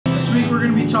week we're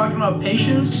going to be talking about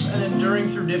patience and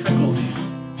enduring through difficulty.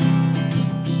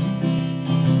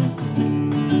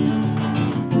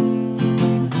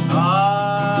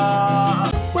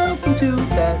 Welcome to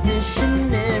that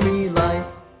missionary life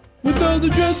with Elder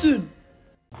Jensen.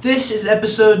 This is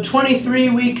episode 23,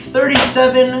 week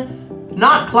 37,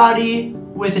 not cloudy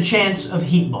with a chance of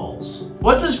heat balls.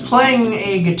 What does playing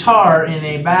a guitar in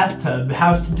a bathtub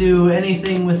have to do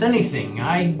anything with anything?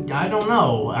 I don't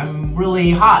know. I'm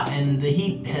really hot and the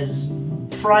heat has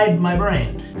fried my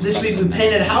brain. This week we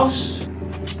painted a house,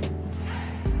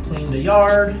 cleaned a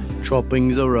yard,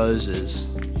 Chopping the roses,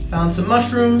 found some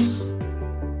mushrooms,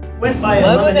 went by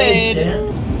a lemonade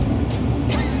stand,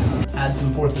 had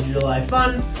some 4th of July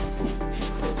fun,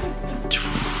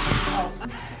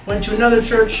 went to another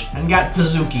church and got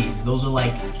pazookies. Those are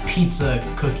like pizza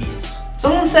cookies.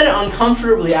 Someone said it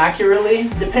uncomfortably accurately.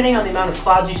 Depending on the amount of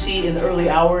clouds you see in the early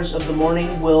hours of the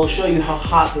morning will show you how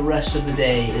hot the rest of the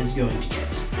day is going to get.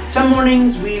 Some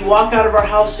mornings we walk out of our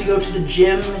house to go to the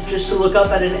gym just to look up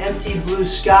at an empty blue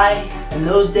sky, and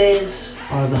those days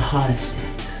are the hottest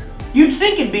days. You'd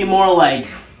think it'd be more like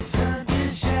sun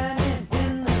is shining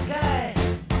in the sky,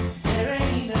 there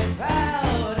ain't a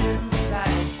cloud in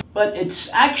sight. But it's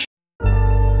actually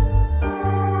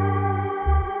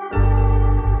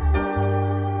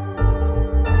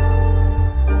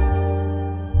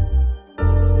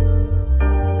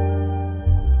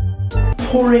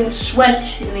pouring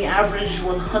sweat in the average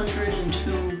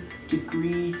 102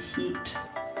 degree heat.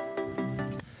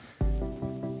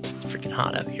 It's freaking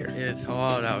hot out here. It's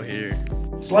hot out here.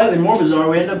 Slightly more bizarre,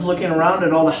 we end up looking around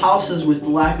at all the houses with the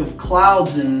lack of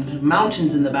clouds and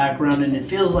mountains in the background, and it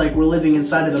feels like we're living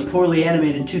inside of a poorly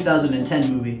animated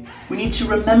 2010 movie. We need to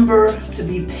remember to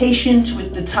be patient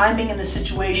with the timing and the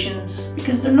situations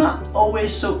because they're not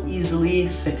always so easily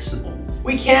fixable.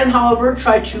 We can, however,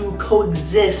 try to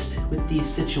coexist with these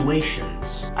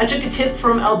situations. I took a tip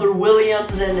from Elder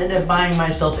Williams and ended up buying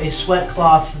myself a sweat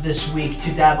cloth this week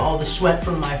to dab all the sweat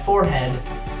from my forehead.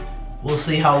 We'll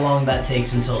see how long that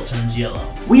takes until it turns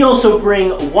yellow. We also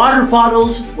bring water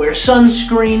bottles, wear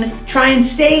sunscreen, try and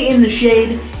stay in the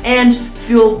shade, and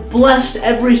feel blessed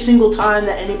every single time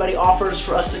that anybody offers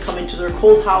for us to come into their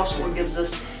cold house or gives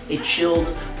us a chilled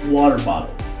water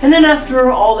bottle. And then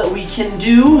after all that we can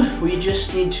do, we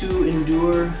just need to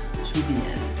endure to the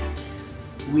end.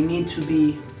 We need to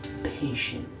be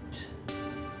patient.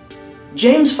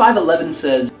 James 5:11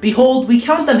 says, "Behold, we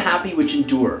count them happy which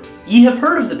endure. Ye have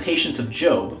heard of the patience of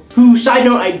Job," who, side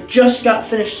note, I just got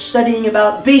finished studying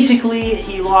about. Basically,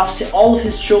 he lost all of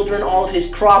his children, all of his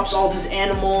crops, all of his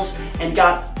animals, and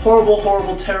got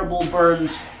horrible, terrible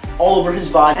burns all over his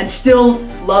body, and still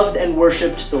loved and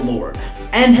worshipped the Lord.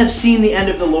 And have seen the end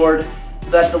of the Lord,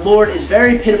 that the Lord is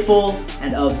very pitiful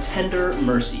and of tender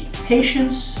mercy.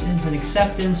 Patience is an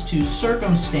acceptance to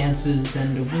circumstances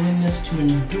and a willingness to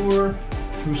endure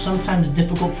through sometimes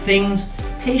difficult things.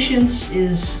 Patience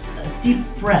is a deep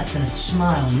breath and a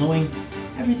smile, knowing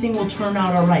everything will turn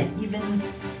out all right, even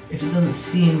if it doesn't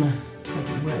seem like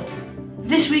it will.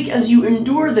 This week, as you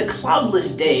endure the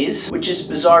cloudless days, which is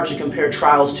bizarre to compare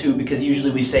trials to because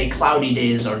usually we say cloudy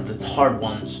days are the hard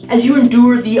ones. As you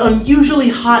endure the unusually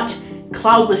hot,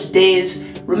 cloudless days,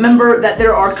 remember that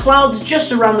there are clouds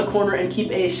just around the corner and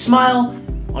keep a smile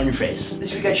on your face.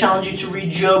 This week I challenge you to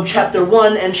read Job chapter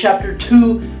 1 and chapter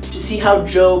 2 to see how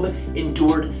Job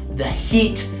endured the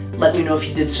heat. Let me know if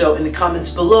you did so in the comments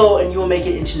below and you will make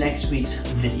it into next week's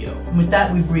video. And with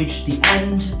that, we've reached the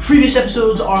end. Previous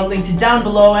episodes are linked down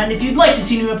below, and if you'd like to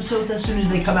see new episodes as soon as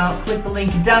they come out, click the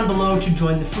link down below to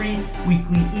join the free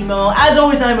weekly email. As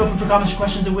always, I'm open for comments or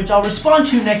questions in which I'll respond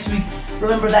to next week.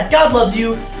 Remember that God loves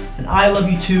you, and I love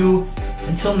you too.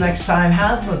 Until next time,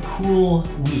 have a cool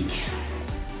week.